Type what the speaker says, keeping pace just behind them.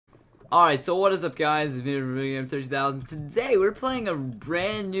Alright, so what is up, guys? It's me, 30,000. Today, we're playing a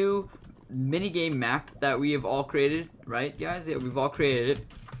brand new minigame map that we have all created, right, guys? Yeah, we've all created it.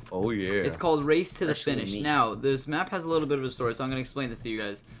 Oh, yeah. It's called Race to the Especially Finish. me. Now, this map has a little bit of a story, so I'm going to explain this to you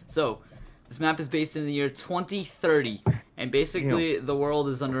guys. So, this map is based in the year 2030, and basically, the world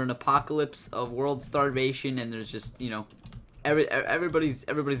is under an apocalypse of world starvation, and there's just, you know, everybody's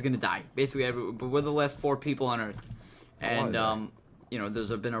going to die. Basically, but we're the last 4 people on Earth. And, you know,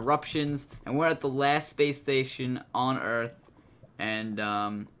 there's been eruptions, and we're at the last space station on Earth, and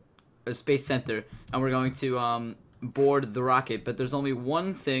a space center, and we're going to board the rocket. But there's only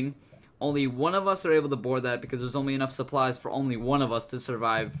one thing: only one of us are able to board that because there's only enough supplies for only one of us to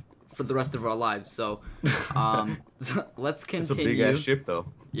survive for the rest of our lives. So, let's continue. It's a big ass ship, though.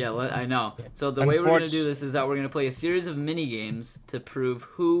 Yeah, I know. So the way we're gonna do this is that we're gonna play a series of mini games to prove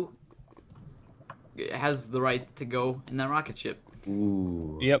who has the right to go in that rocket ship.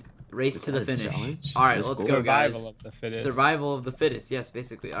 Ooh. Yep. Race to the finish. Challenge? Alright, let's go, guys. Survival of the fittest. Survival of the fittest. Yes,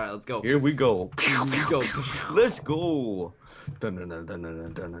 basically. Alright, let's go. Here we go. Here we go. Let's go. Dun, dun, dun, dun, dun,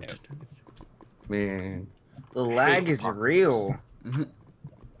 dun, dun, dun. Man. The lag is real.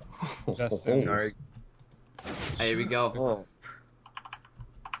 Justin, Sorry. Here we go. Oh.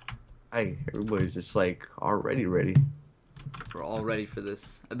 Hey, everybody's just like already ready. We're all ready for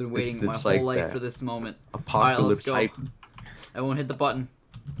this. I've been waiting my it's whole like life that for this moment. Apocalypse Alright, let's hype. go. Everyone hit the button.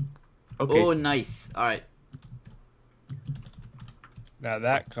 Okay. Oh, nice. Alright. Now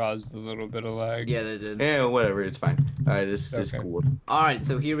that caused a little bit of lag. Yeah, they did. Yeah, whatever. It's fine. Alright, this is Okay. cool. Alright,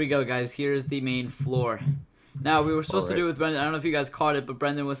 so here we go, guys. Here's the main floor. Now, we were supposed to Alright. do it with Brendan. I don't know if you guys caught it, but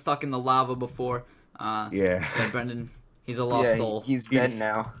Brendan was stuck in the lava before. Yeah. But Brendan, he's a lost soul. He's dead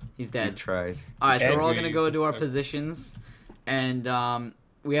now. He's You dead. tried. Alright, so we're all Angry, gonna go to our so- positions, and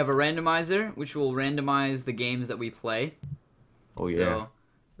we have a randomizer, which will randomize the games that we play. Oh, yeah. So,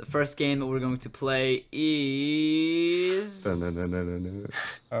 the first game that we're going to play is... Dun, dun, dun, dun, dun, dun.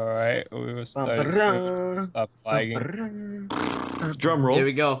 Alright, we will start. Stop lagging. Drum roll. Here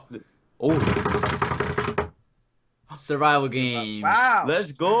we go. Oh, Survival game. Wow!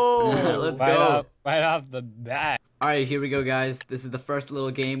 let's go. Let's go. Right off the bat. Alright, here we go, guys. This is the first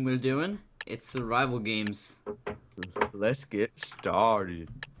little game we're doing. It's survival games. Let's get started.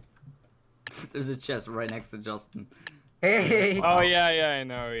 There's a chest right next to Justin. Hey! Oh, yeah, I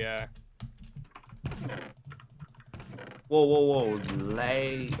know, yeah. Whoa, whoa, whoa.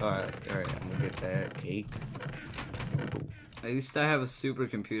 Lay. Alright, I'm gonna get that cake. At least I have a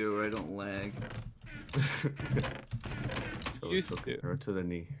supercomputer where I don't lag. Used to. Or to the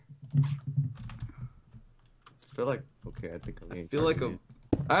knee. I feel like, okay, I think I'm getting feel like targeted.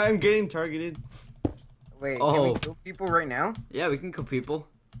 I'm getting targeted. Wait, can Oh. we kill people right now? Yeah, we can kill people.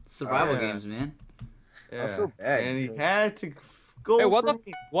 Survival yeah. games, man. Yeah. feel bad, And he because- had to go Hey, what for the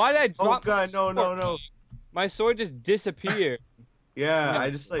me. Why did I Oh drop god, no, no, no. My sword just disappeared. Yeah, I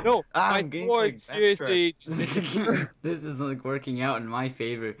just like, No, I'm my getting, sword like, seriously. This is like working out in my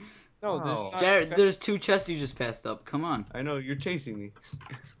favor. No, this is Oh. not Jared, fair. there's 2 chests you just passed up. Come on. I know, you're chasing me.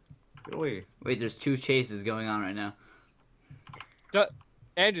 Get away. Wait, there's 2 chases going on right now.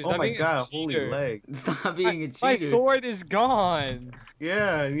 Andrew, Oh stop my being a god, holy cheater. leg. Stop being a cheater. My sword is gone.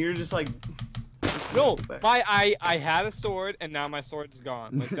 Yeah, and you're just like, No, back. I had a sword and now my sword is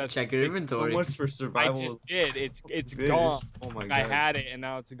gone. Like that's Check your so inventory. much for I survival. just did. It's Fish. gone. Oh my god. I had it and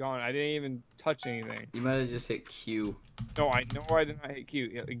now it's gone. I didn't even touch anything. You might have just hit Q. No, I know I did not hit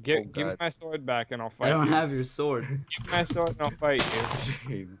Q. Give me God. my sword back and I'll fight I don't you. have your sword. Give me my sword and I'll fight you.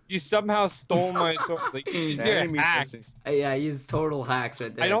 Shame. You somehow stole my sword. Like you used The your enemy's hacks. missing. Yeah, I use total hacks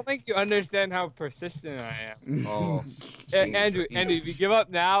right there. I don't think you understand how persistent I am. Oh. Andrew, if you give up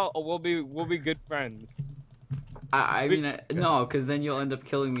now, we'll be good friends. I mean, no, because then you'll end up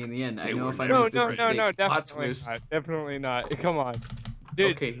killing me in the end. I They know were if I No, make this mistake. definitely twist. not. Definitely not. Come on,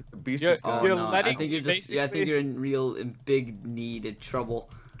 dude. Okay, the beast you're- is Oh gone. You're no, I letting think you're just. Yeah, I think you're in real, in big need of trouble.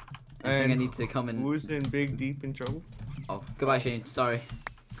 I think I And need to come in. Who's in big, deep in trouble? Oh, goodbye, Shane. Sorry.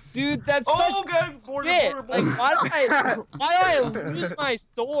 Dude, that's Oh, such God, border, shit. border, Like, border. why do I lose my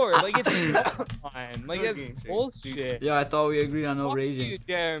sword? Like, it's fine. Like, Good that's game, Shane. bullshit. Yeah, I thought we agreed on no Fuck raging. you,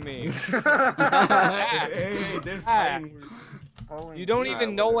 Jeremy. Hey, that's Ah. fine. You don't Nah,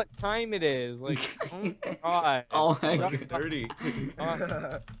 even know whatever. what time it is. Like, oh my god. Oh my Shut god. the Dirty.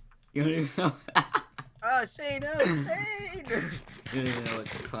 fuck You don't even know. Oh, Shane, no, Shane! You don't even know what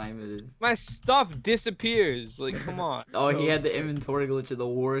time it is. My stuff disappears. Like, come on. Oh, he had the inventory glitch at the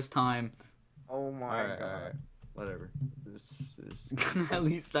worst time. Oh my Alright. Whatever. This is. At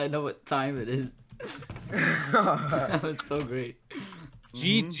least I know what time it is. That was so great.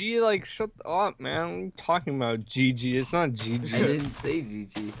 GG, like, shut up, man. What are you talking about, GG? It's not I GG. didn't say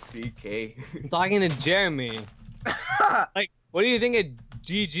GG. BK. I'm talking to Jeremy. Like, what do you think a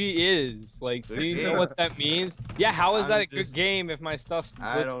GG is? Like, do you know what that means? Yeah, how is I'm that a good just- game if my stuff's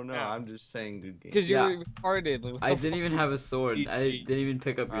I don't know. I'm just saying good game. Because Yeah. you're retarded. Like, what I the didn't even have a sword. I GG. didn't even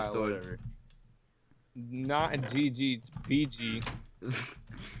pick up your Alright, sword. whatever. Not a GG, it's BG.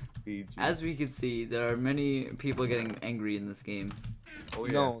 BG. As we can see, there are many people getting angry in this game. Oh,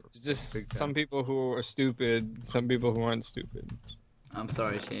 yeah. No, just Big time. some people who are stupid, some people who aren't stupid. I'm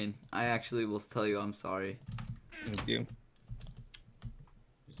sorry, Shane. I actually will tell you I'm sorry. Thank you.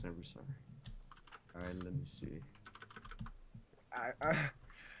 Just never sorry. Alright, let me see.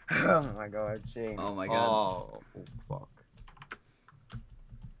 Oh my god, Shane. Oh my god. Oh, fuck.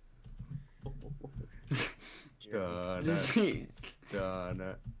 Dun,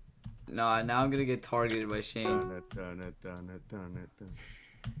 dun, No, now I'm gonna get targeted by Shane. dun.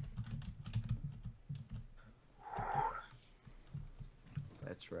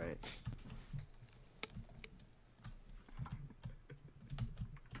 That's right.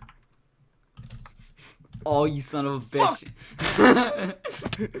 Oh, you son of a bitch.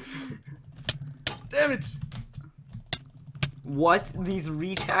 Damn it! What? These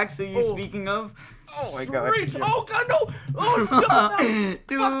reach hacks are you Oh. speaking of? Oh my god. Reach! Oh god, no! Oh, stop! Dude.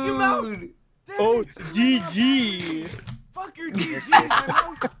 Fuck your mouse! Damn Oh, it. GG! Fuck your GG! My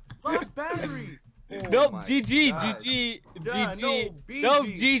mouse lost battery! Oh Nope, my GG, God. GG, Duh, GG. no, Nope,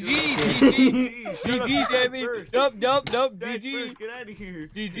 BG. GG, GG, GG, Jeremy. Nope, nope, nope, GG. Get out of here.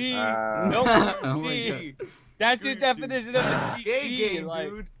 GG. Nope, Oh my GG. god. That's your Dude, definition of a Gay GG. game, Like,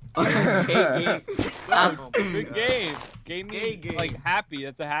 dude. Okay, game. Oh my good God. game. Game Gay means, game. like, happy.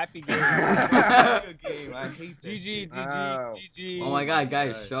 That's a happy game. Good game. I hate that GG, shit. Wow. GG. Oh my god,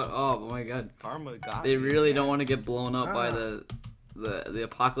 guys, God. shut up. Oh my god. Karma got They me, really man. don't want to get blown up by Ah. the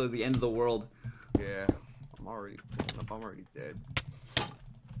apocalypse, the end of the world. Yeah. I'm already blown up. I'm already dead.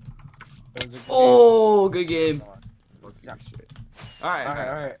 That was a good Oh, good game. What's that shit? Alright,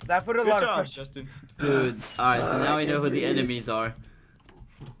 Alright. That put a Good lot of job, pressure. Justin. Dude. Alright, so now we know who the Good. enemies are.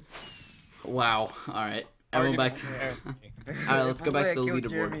 Wow. Alright. Everyone back to... Alright, let's go back to the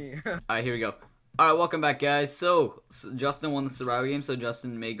leaderboard. Alright, here we go. Alright, welcome back, guys. So Justin won the survival game, so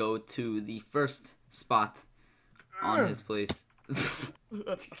Justin may go to the first spot on his place.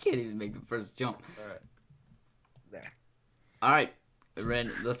 You can't even make the first jump. Alright. There. Alright,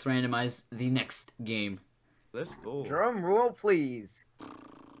 let's randomize the next game. Let's go. Drum roll, please.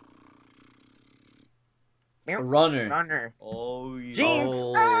 Runner. Runner. Oh, yeah. Jinx!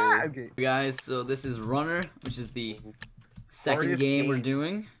 Oh. Ah! Okay. Guys, so this is Runner, which is the second Hardest game we're game.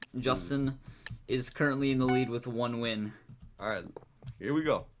 doing. Justin is currently in the lead with 1 win. Alright, here we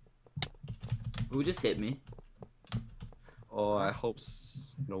go. Who just hit me? Oh, I hope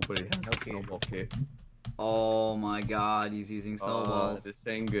nobody has a Okay. snowball kit. Oh my god, he's using snowballs. This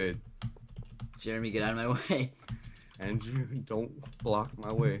ain't good. Jeremy, get out of my way. Andrew, don't block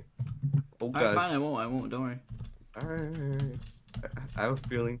my way. Oh, Alright, God. fine, I won't, don't worry. Alright. I have a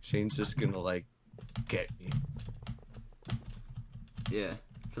feeling Shane's just gonna, like, get me. Yeah.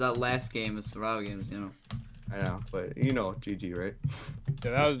 For that last game of survival games, you know. I know, but you know, GG, right?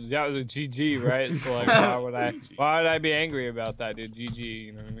 Yeah, that was a GG, right? So like, why would I be angry about that, dude? GG,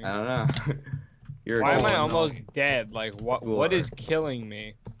 you know what I mean? I don't know. You're Why am I no. almost dead? Like, what You is are. killing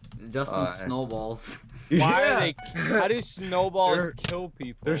me? Justin's snowballs. Why Yeah. are they? How do snowballs They're- kill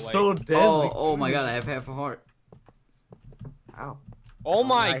people? They're Like, so deadly. Oh my god, I have half a heart. Ow. oh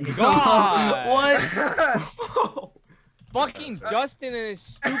my my god! What? Fucking Justin and his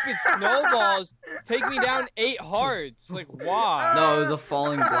stupid snowballs take me down 8 hearts. Like, why? No, it was a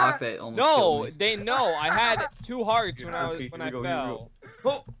falling block that almost No, killed me. they know. I had 2 hearts when I Okay, when here I we go, here we fell.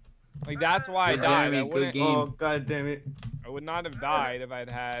 Oh, Like that's why I Good, died. Jeremy, I good wouldn't. game. oh, god damn it. I would not have died if I'd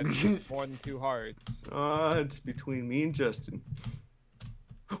had more than 2 hearts. It's between me and Justin.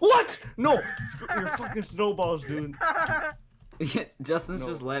 What? No! Your fucking snowballs, dude. Justin's No.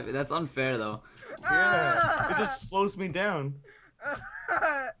 just laughing. That's unfair, though. Yeah, it just slows me down.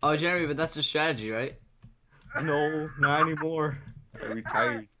 Oh, Jeremy, but that's the strategy, right? No, not anymore. I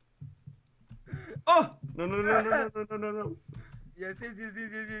retired. Oh! No, no, no, no, no, no, no, no, no. Yes, yes, yes, yes,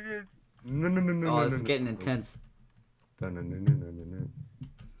 yes, yes, yes. No, no, no, no, Oh, no, this no, is no, getting no. intense. No, no, no, no, no, no,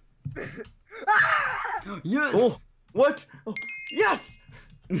 no. Yes! Oh, what? Oh, yes!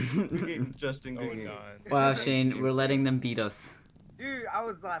 Good game, Justin, Oh good game. god. Wow, Shane, we're letting them beat us. Dude, I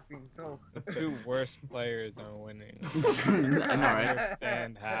was laughing so. The 2 worst players are winning. I know, right?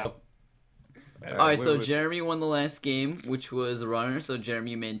 understand how. Alright, so wait. Jeremy won the last game, which was Runner, so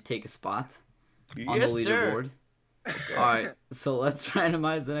Jeremy, you may take a spot on Yes, the sir. leaderboard. Alright, so let's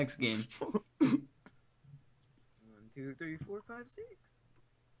randomize the next game. 1, 2, 3, 4, 5, 6.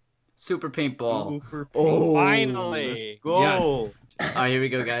 Super paintball. Super Oh, Finally. Let's go. Yes. Alright, here we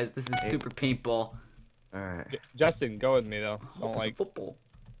go, guys. This is super paintball. Alright. Justin, go with me though. Oh, Don't like football.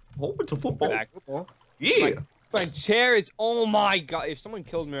 Oh, it's a football. back. Football. Yeah. My chair is. Oh my god! If someone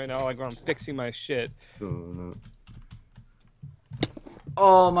killed me right now, like I'm fixing my shit.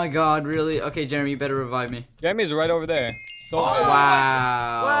 Oh my god, really? Okay, Jeremy, you better revive me. Jeremy's right over there. So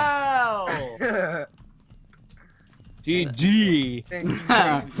Wow. Wow. GG. Thank you, James.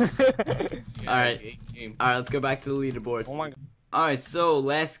 Alright. Great game. Alright, let's go back to the leaderboard. Oh my god. Alright, so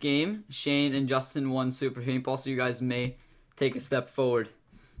last game, Shane and Justin won Super Paintball, so you guys may take a step forward.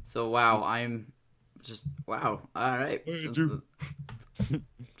 So, wow, I'm just, wow. Alright. What did you do?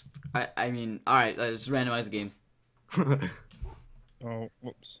 I mean, alright, let's randomize the games. Oh,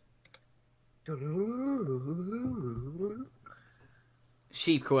 whoops.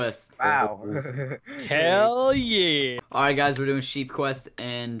 Sheep Quest. Wow. Hell yeah. Alright, guys, we're doing Sheep Quest,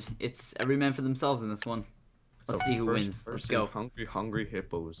 and it's every man for themselves in this one. Let's see who wins. Let's go. Hungry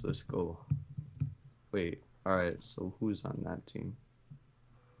hippos. Let's go. Wait. All right. So who's on that team?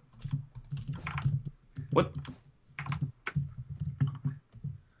 What?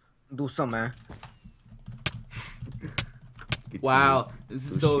 Do some, man. Get Wow, you, this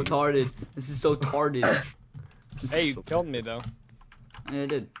is so Sushi. tarded. This is so tarded. Hey, you killed me though. Yeah, I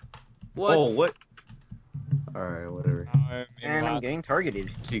did. What? Oh, what? All right. Whatever. And I'm getting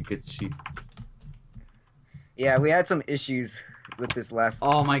targeted. Sheep gets sheep. Yeah, we had some issues with this last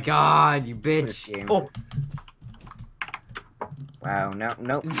Oh my god, you this bitch. game. Oh. Wow,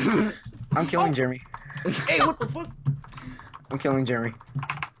 no. I'm killing Jeremy. Hey, what the fuck? I'm killing Jeremy.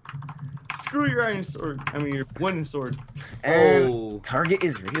 Screw your iron sword. I mean your wooden sword. And Oh. target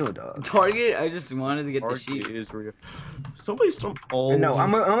is real, dog. Target? I just wanted to get the Target sheep. is real. Somebody stole. Oh. No,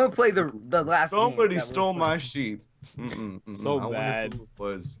 I'm gonna play the last. Somebody game that stole we're my sheep. So I wonder bad. who it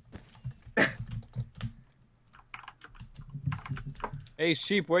was. Hey,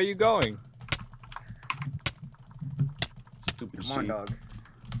 sheep, where are you going? Stupid playing. Come on, sheep. dog.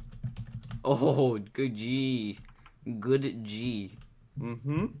 Oh, good G. Good G.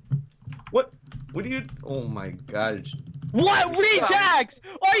 What? What do you? Oh my gosh. What rejects?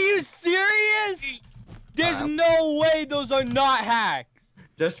 Are you serious? There's no way those are not hacks.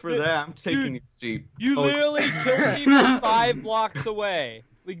 Just for that, I'm taking your sheep. You Oh. literally killed me from 5 blocks away.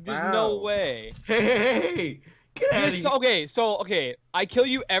 Like, there's no Wow. way. Hey! Get out of here! Okay, I kill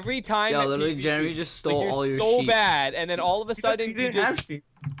you every time. Yeah, at literally, PvP. Jeremy just Like, stole you're all your so sheep. bad, and then all of a Because sudden he you didn't just have sheep.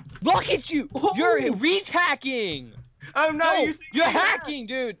 look at you. Oh. You're reach hacking. I'm not No, using you're that. hacking,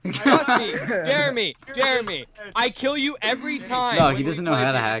 dude. Trust me, Jeremy. You're I kill you every time. No, when he we doesn't know play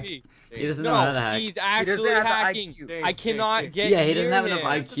how to hack. PvP. He doesn't know how to No, hack. he's He actually doesn't have the hacking. IQ. I cannot get. Yeah, he doesn't near have enough him.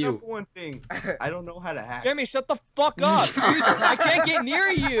 IQ. That's the number one thing. I don't know how to hack. Jeremy, shut the fuck up, dude. I can't get near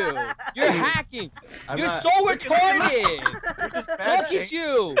you. You're hacking. I'm You're not- so Look at retarded. You're just bad, Look at Shane.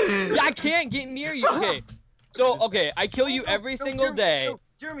 you. Yeah, I can't get near you. Okay. So, okay, I kill you every single Jeremy, day. No,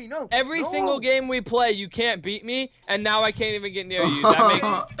 Jeremy, no. Every no. single game we play, you can't beat me, and now I can't even get near you.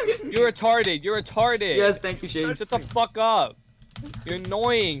 That makes you're retarded. You're retarded. Yes, thank you, Shane. Shut the fuck up. You're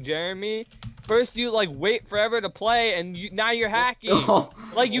annoying, Jeremy. First you like wait forever to play, and now you're hacking. Oh,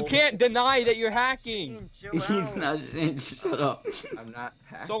 Like you can't deny that you're hacking. Shane, chill he's out. not Shane. Shut up. I'm not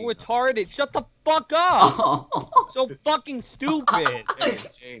hacking. So retarded. Shut the fuck up. Oh. So fucking stupid. Hey,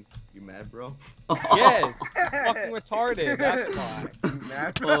 Shane, you mad, bro? Yes. Fucking retarded. That's why.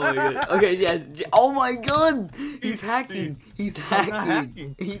 Oh my god. Okay, yes. Oh my god. He's See, hacking. He's I'm not hacking.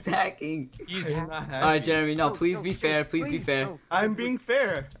 hacking. He's hacking. He's I'm not hacking. Alright, Jeremy, no, please No, be Shane, fair. Please be fair. no. I'm being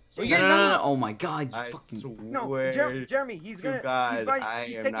fair. No, Shane, no, no, no. Oh my god. You I fucking... No, swear. Jeremy, he's to gonna. God, he's I am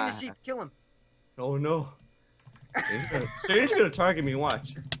taking not the sheep. hack- Kill him. Oh no. Shane's gonna target me.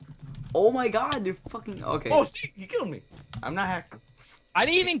 Watch. Oh my god, you're fucking... Okay. Oh, see, he killed me. I'm not hacking. I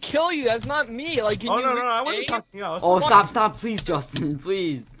didn't even kill you. That's not me. Like, can Oh you no, I wasn't read talking to you. I was Oh, talking- stop, please, Justin,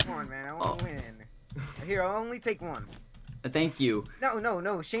 please. Come on, man. I want to win. Here, I'll only take one. Thank you.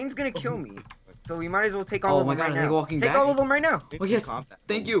 No. Shane's gonna kill me. So we might as well take all Oh of my them god, right are they now. walking Take back? all of them right now. Oh, yes.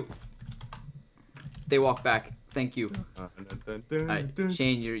 Thank you. They walk back. Thank you. Alright,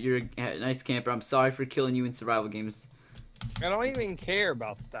 Shane, you're a nice camper. I'm sorry for killing you in survival games. I don't even care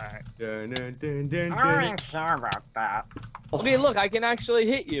about that. I don't care about that. Okay, look, I can actually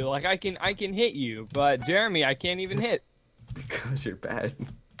hit you. Like I can hit you, but Jeremy, I can't even hit. Because you're bad.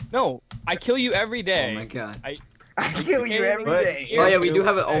 No, I kill you every day. Oh my god. I kill you every What? day. Oh yeah, we do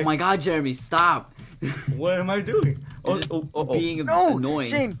have it. Oh my god, Jeremy, stop. What am I doing? You're just being No, annoying.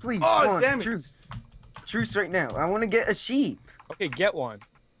 Shane, please. Oh, come on, damn it. truce. Truce right now. I want to get a sheep. Okay, get one.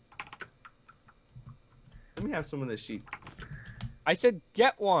 Let me have some of this sheep. I said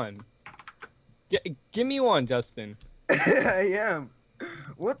get one. Give me one, Justin. I am.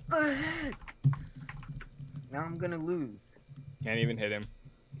 What the heck? Now I'm gonna lose Can't even hit him.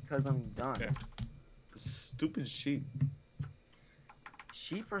 because I'm done. Okay. Stupid sheep.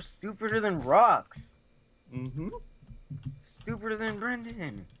 Sheep are stupider than rocks. Mm-hmm. Stupider than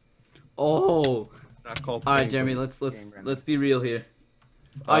Brendan. Oh. It's not called. All right, playing, Jeremy. but- Let's be real here.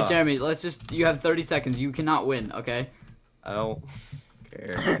 All right, Uh, Jeremy. You have 30 seconds. You cannot win. Okay. I don't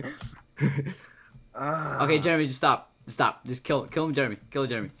care. Okay, Jeremy. Just stop. Just kill him, Jeremy. Kill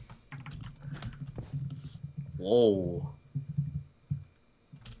Jeremy. Whoa.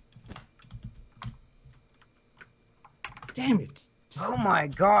 Damn it. Oh my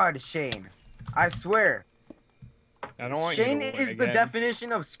God, Shane. I swear. I don't want Shane you to win is the again.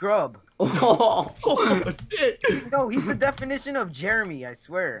 definition of scrub. Oh. Oh shit. No, he's the definition of Jeremy, I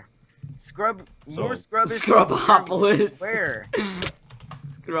swear. Scrub, more So- scrub is Scrubopolis. Jeremy, I swear.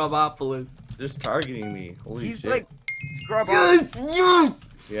 Scrubopolis. Just targeting me. Holy He's shit. like scrub. Yes.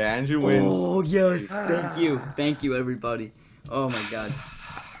 Yeah, Andrew wins. Oh yes. Thank you, everybody. Oh my God.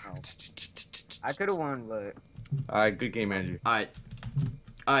 I could have won, but Alright, good game, Andrew. All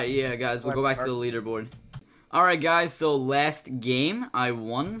right, yeah, guys, we'll go back to the leaderboard. All right, guys, so last game I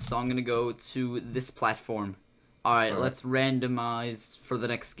won, so I'm gonna go to this platform. All right, Alright. let's randomize for the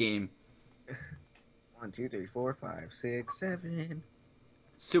next game. 1, 2, 3, 4, 5, 6, 7.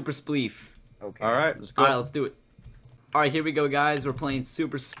 Super Spleef. Okay. Alright, let's go. All right, let's do it. All right, here we go, guys. We're playing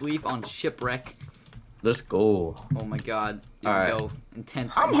Super Spleef on Shipwreck. Let's go. Oh my God. Here All we right. go.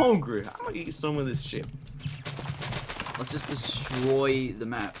 Intense. I'm hungry. I'm gonna eat some of this shit. Let's just destroy the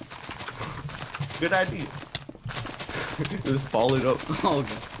map. Good idea. Just ball it up. Oh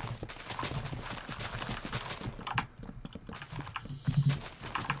God.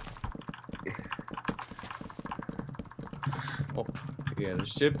 Oh, yeah, the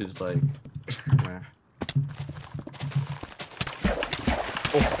ship is like. Nah.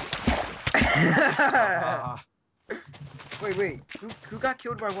 Ah, Wait. Who got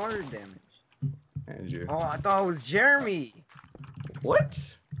killed by water damage? Andrew. Oh, I thought it was Jeremy.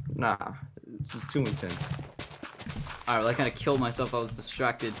 What? Nah, this is too intense. All right, well, I kind of killed myself. I was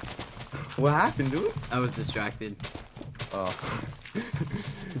distracted. What happened, dude? I was distracted. Oh.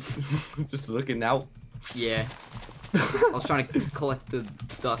 Just looking out. Yeah. I was trying to collect the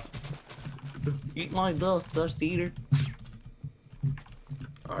dust. Eat my dust eater.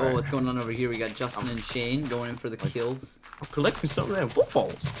 Oh, what's going on over here? We got Justin and Shane going in for the kills. I'm collecting some of them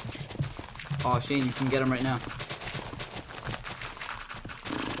footballs. Oh, Shane, you can get him right now.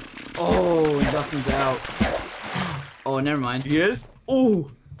 Oh, and Justin's out. Oh, never mind. Yes?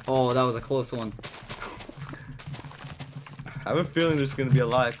 Oh! Oh, that was a close one. I have a feeling there's gonna be a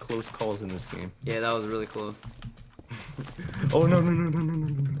lot of close calls in this game. Yeah, that was really close. Oh no.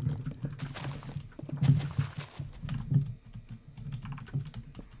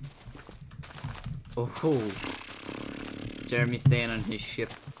 Oh, Jeremy's staying on his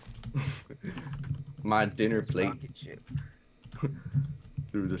ship. My dinner plate Rocket ship.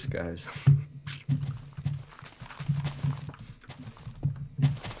 through the skies.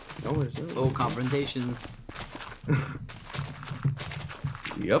 No, it's Oh, confrontations.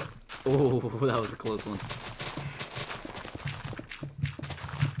 Yep. Oh, that was a close one.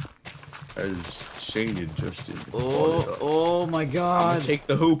 As Shane and Justin. Oh my I'm gonna God. take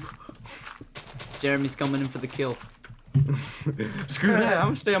the hoop. Jeremy's coming in for the kill. Screw that. I'm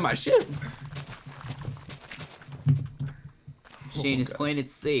gonna stay on my ship. Shane is God. playing it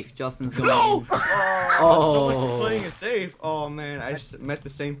safe. Justin's going No! in. Oh, so much Oh. for playing it safe. Oh man, I just met the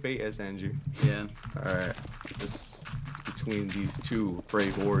same fate as Andrew. Yeah. Alright. It's between these two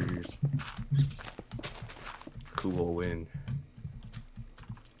brave warriors. Who will win?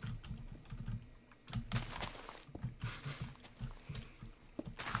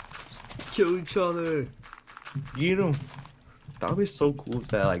 Kill each other. Get him. That would be so cool if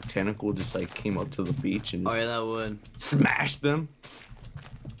that like tentacle just like came up to the beach and Oh just yeah, that would. smashed them.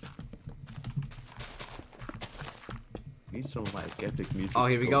 Need some like epic music. Oh,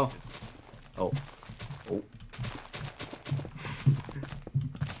 here we go. Oh. Oh.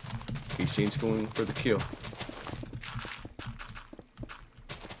 Okay, Shane's going for the kill.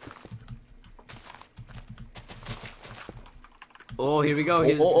 Oh, here we go. Oh,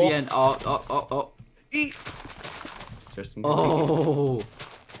 Here's oh, oh. the end. Oh. Eat. It's Justin. Oh.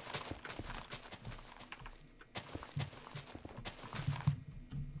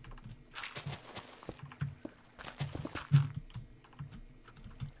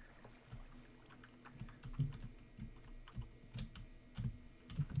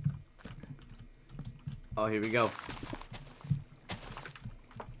 Oh, here we go.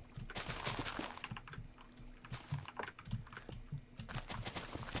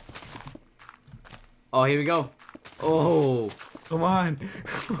 Oh, here we go. Oh, Come on.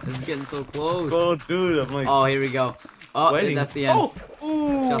 this is getting so close. Oh, dude, I'm like. Oh, here we go. Oh, sweating. that's the end. Oh,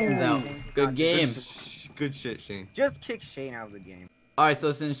 ooh. Justin's out. Good game. Good shit, Shane. Just kick Shane out of the game. All right,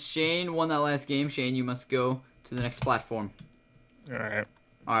 so since Shane won that last game, Shane, you must go to the next platform. All right.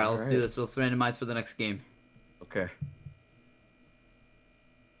 All right, let's do Alright. this. Let's randomize for the next game. Okay.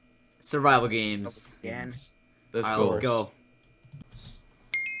 Survival games. Again. Let's All right, go. let's go.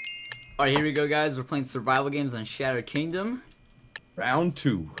 All right, here we go, guys. We're playing survival games on Shattered Kingdom. Round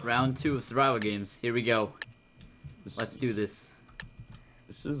 2. Round 2 of survival games. Here we go. Let's do this.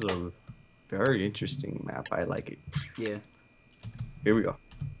 This is a very interesting map. I like it. Yeah. Here we go.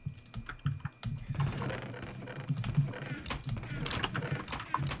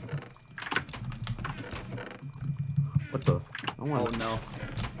 What the? Oh no.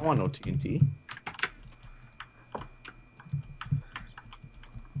 I want no TNT.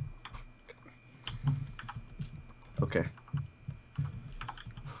 Okay.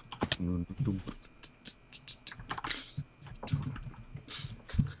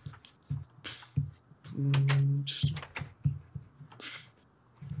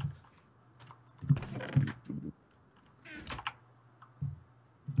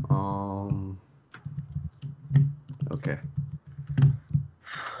 Okay.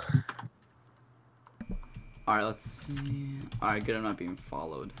 All right, let's see. All right, good. I'm not being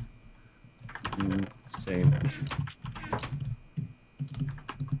followed. Same.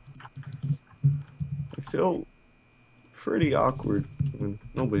 I feel pretty awkward when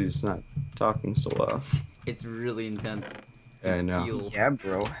nobody's not talking so loud. It's really intense. Yeah, I know. Feel- Yeah,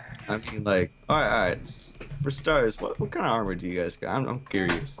 bro. I mean, like, all right. For starters, what kind of armor do you guys got? I'm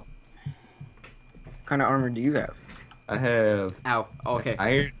curious. What kind of armor do you have? I have Ow. Oh, okay.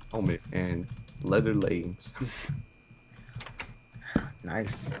 iron helmet and leather leggings.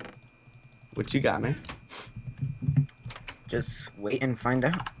 Nice. What you got, man? Just wait and find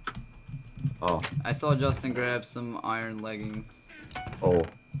out. Oh, I saw Justin grab some iron leggings oh,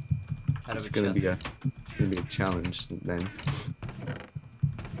 out of it's a gonna chest. be a challenge then.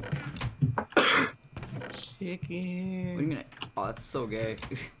 What do you Chicken. mean? Oh, that's so gay.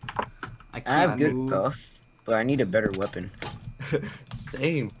 I I can't have good move. stuff, but I need a better weapon.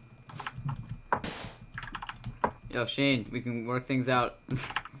 Same. Yo, Shane, we can work things out.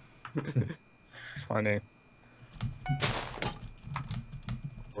 Funny.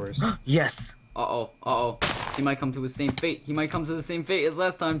 Of course. Yes. Uh-oh, uh-oh. He might come to his same fate. He might come to the same fate as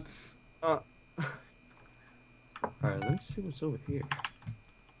last time. All right, let me see what's over here.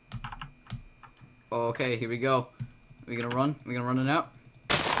 Oh, okay, here we go. We gonna run? We gonna run it out?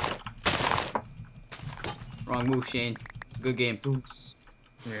 Wrong move, Shane. Good game. Oops.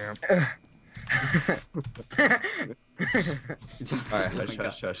 Yeah. Just, All right, oh my hush, God.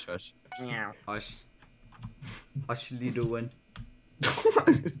 hush, hush, hush. Meow. Hush. Hush, little one.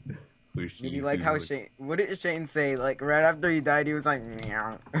 Did you like how Shane? What did Shane say? Like right after he died, he was like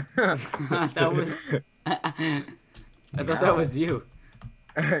meow. That was... I thought that was you.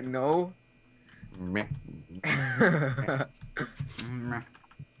 No. Meh. Mm.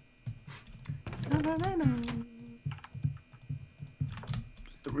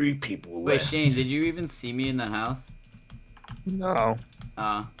 3 people Wait, left. Shane, did you even see me in that house? No.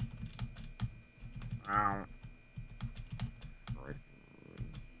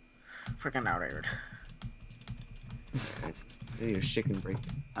 Freaking outraged. Hey, your chicken break.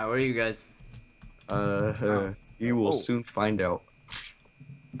 Alright, where are you guys? You will Oh. soon find out.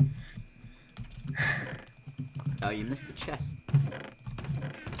 Oh, you missed the chest.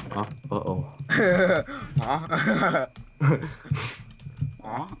 Uh-oh. Huh?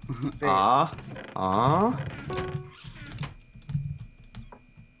 Aw. Say it.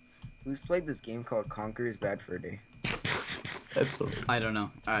 Who's played this game called Conquer is Bad for a Day? That's a I don't know.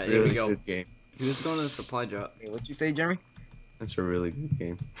 Alright, here really we go. good game. Who's going to the supply drop? Hey, what you say, Jeremy? That's a really good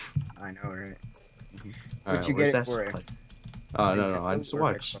game. I know, right? Alright, you where's get it that for? supply? Oh, no, Nintendo I just or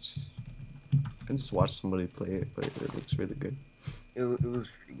watched. I just watched somebody play it, but it looks really good. It was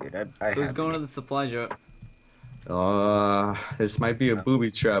pretty good. I Who's have going it. to the supply drop? This might be a booby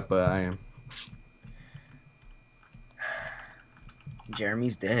trap, but I am.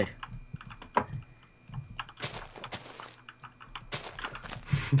 Jeremy's dead.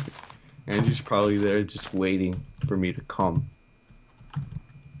 Andrew's probably there just waiting for me to come.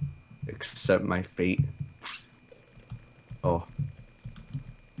 Accept my fate. Oh.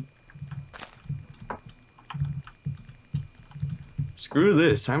 Screw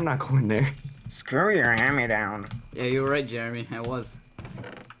this, I'm not going there. Screw your hand-me-down. Yeah, you were right, Jeremy. I was.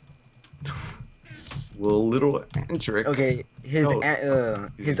 Well, little Andric. Okay, his No.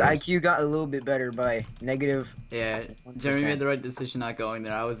 his Yes. IQ got a little bit better by negative. Yeah, 1%. Jeremy made the right decision not going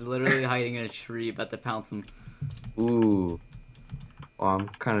there. I was literally hiding in a tree about to pounce him. Ooh. Well, I'm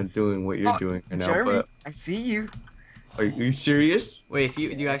kind of doing what you're doing right now, Jeremy, but I see you. are you serious? Wait, do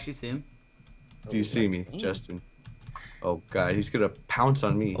you actually see him? Do you see me, Justin? Oh God, he's gonna pounce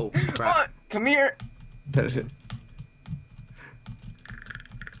on me. Oh crap! Come here.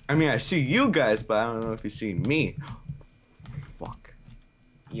 I mean, I see you guys, but I don't know if you see me. Fuck.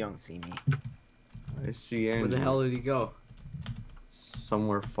 You don't see me. I see Where Andrew. the hell did he go?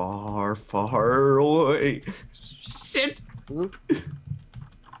 Somewhere far, far away. Shit. Oop.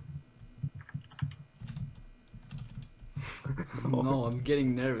 No, I'm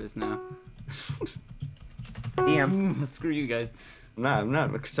getting nervous now. Damn. Screw you guys. I'm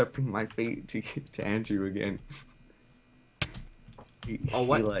not accepting my fate to Andrew again. Oh,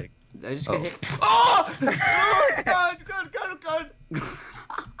 what? He like. I just got hit. Oh! Oh God!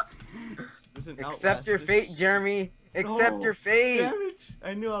 Listen, Accept your outlast fate, this. Jeremy. Accept No, your fate. Damn it!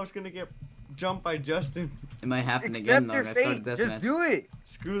 I knew I was gonna get jumped by Justin. It might happen Accept again though. your When I start fate. deathmatch. Just do it.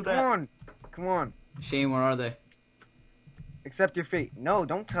 Screw Come that. on. Come on. Shane, where are they? Accept your fate. No,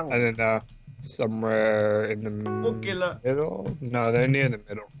 don't tell I him. don't know. Somewhere in the Okay, look. middle? No, they're near the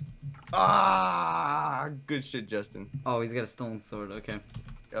middle. Ah, good shit, Justin. Oh, he's got a stone sword. Okay.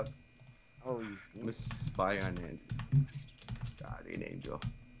 Oh, you see. I'm a spy on Andrew. Guardian angel.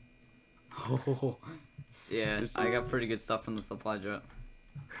 Oh, yeah, This I got is- pretty good stuff from the supply drop.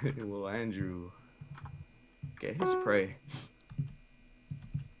 Will Andrew get his prey?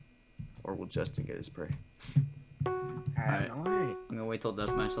 Or will Justin get his prey? I have no idea. I'm gonna wait till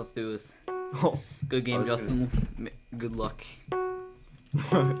deathmatch. Let's do this. Oh, Good game, I was gonna Justin. Good luck.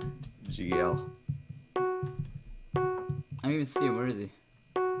 GL. I don't even see him. Where is he?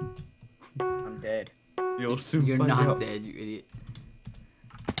 I'm dead. You'll soon You're find not out. dead, you idiot.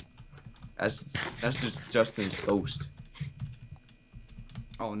 That's just Justin's ghost.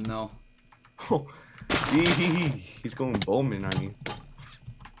 Oh no. Oh, he's going Bowman on you.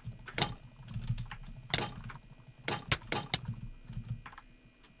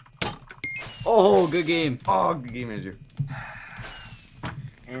 Oh, good game. Oh, good game, Andrew.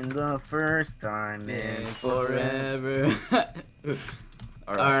 And the first time And in forever. All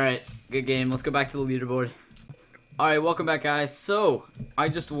right. Alright, good game. Let's go back to the leaderboard. Alright, welcome back, guys. So, I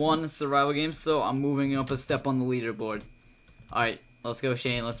just won survival game, so I'm moving up a step on the leaderboard. Alright, let's go,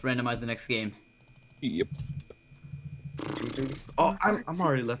 Shane. Let's randomize the next game. Yep. Oh, I'm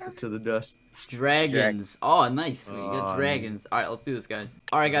already left it to the dust. Dragons. Oh, nice. We Oh, got dragons. Alright, let's do this, guys.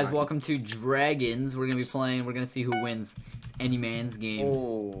 Alright, guys, welcome to Dragons. We're gonna be playing. We're gonna see who wins. It's any man's game.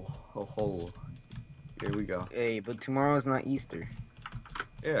 Oh. Here we go. Hey, but tomorrow's not Easter.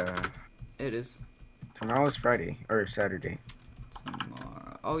 Yeah. It is. Tomorrow's Friday or Saturday.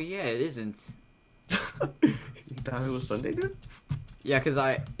 Tomorrow. Oh, yeah, it isn't. You thought it was Sunday, dude? Yeah, cause oh,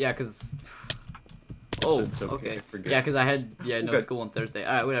 It's okay, okay. forget. Yeah, cause I had no Okay. school on Thursday.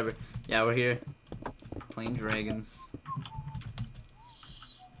 Alright, whatever. Yeah, we're here. Playing dragons.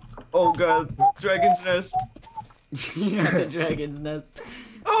 Oh god, dragon's nest. You're at the dragon's nest.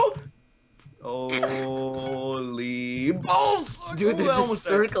 Oh. Holy balls! Dude, they're Ooh, I just almost died.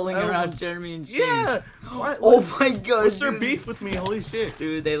 circling I around almost- Jeremy and Shane. Yeah. What? Oh my god. What's their dude. beef with me? Holy shit.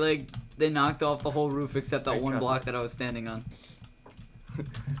 Dude, they knocked off the whole roof except that Thank one God. block that I was standing on. Oh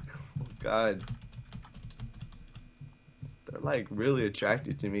god. They're like really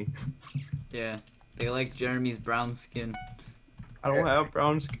attracted to me. Yeah. They like Jeremy's brown skin. I don't have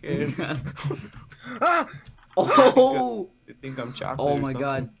brown skin. Ah! Oh! You think I'm chocolate? Oh or my something?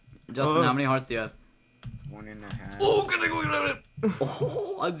 god. Justin, how many hearts do you have? 1.5. Oh, gotta go, gotta go.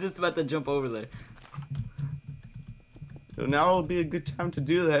 Oh, I was just about to jump over there. So now will be a good time to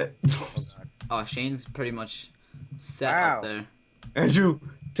do that. Oh, Shane's pretty much set Wow. up there. Andrew,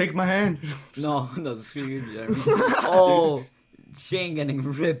 take my hand. No, screw you, Jeremy. Oh, Shane getting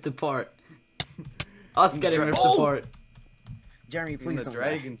ripped apart. Us getting ripped Oh! apart. Jeremy, In please the don't.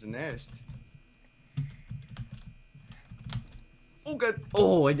 dragon's nest. Oh god.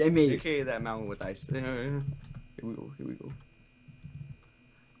 Oh, I made it. AKA that mountain with ice. Here we go. Here we go.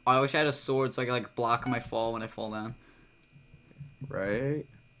 Oh, I wish I had a sword so I could like block my fall when I fall down. Right.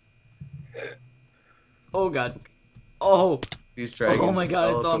 Oh god. Oh. These dragons. Oh my god, I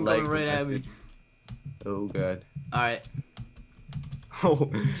develop saw a him coming leg right at me. method. Oh god. Alright.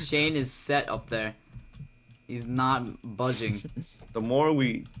 Oh. Shane is set up there. He's not budging. The more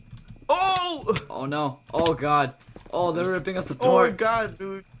we. Oh. Oh no. Oh god. Oh, they're ripping us Oh apart. god,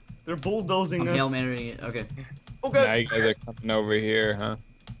 dude. They're bulldozing I'm us. Hail Marying it. Okay. Okay. Now you guys are coming over here, huh?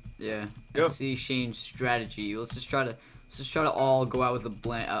 Yeah. Yep. I see Shane's strategy. Let's just try to all go out with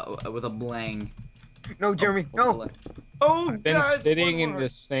a blang. No, Jeremy, no. Oh, I've been God, sitting one in more. the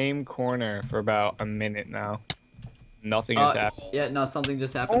same corner for about a minute now. Nothing has happened. Yeah, no, something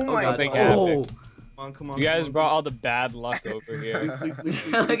just happened. Oh my God. God. Oh. Come on. You guys come brought on. all the bad luck over here. Bleep, bleep,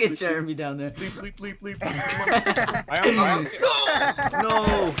 bleep, bleep, Look bleep, at Jeremy down there. bleep, bleep, bleep, bleep. Come I don't on.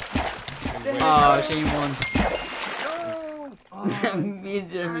 No. Oh, Shane won. No. Me and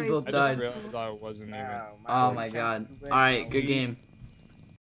Jeremy both I just died. realized I wasn't even. Wow, Oh my chance god. to win. Alright, good game.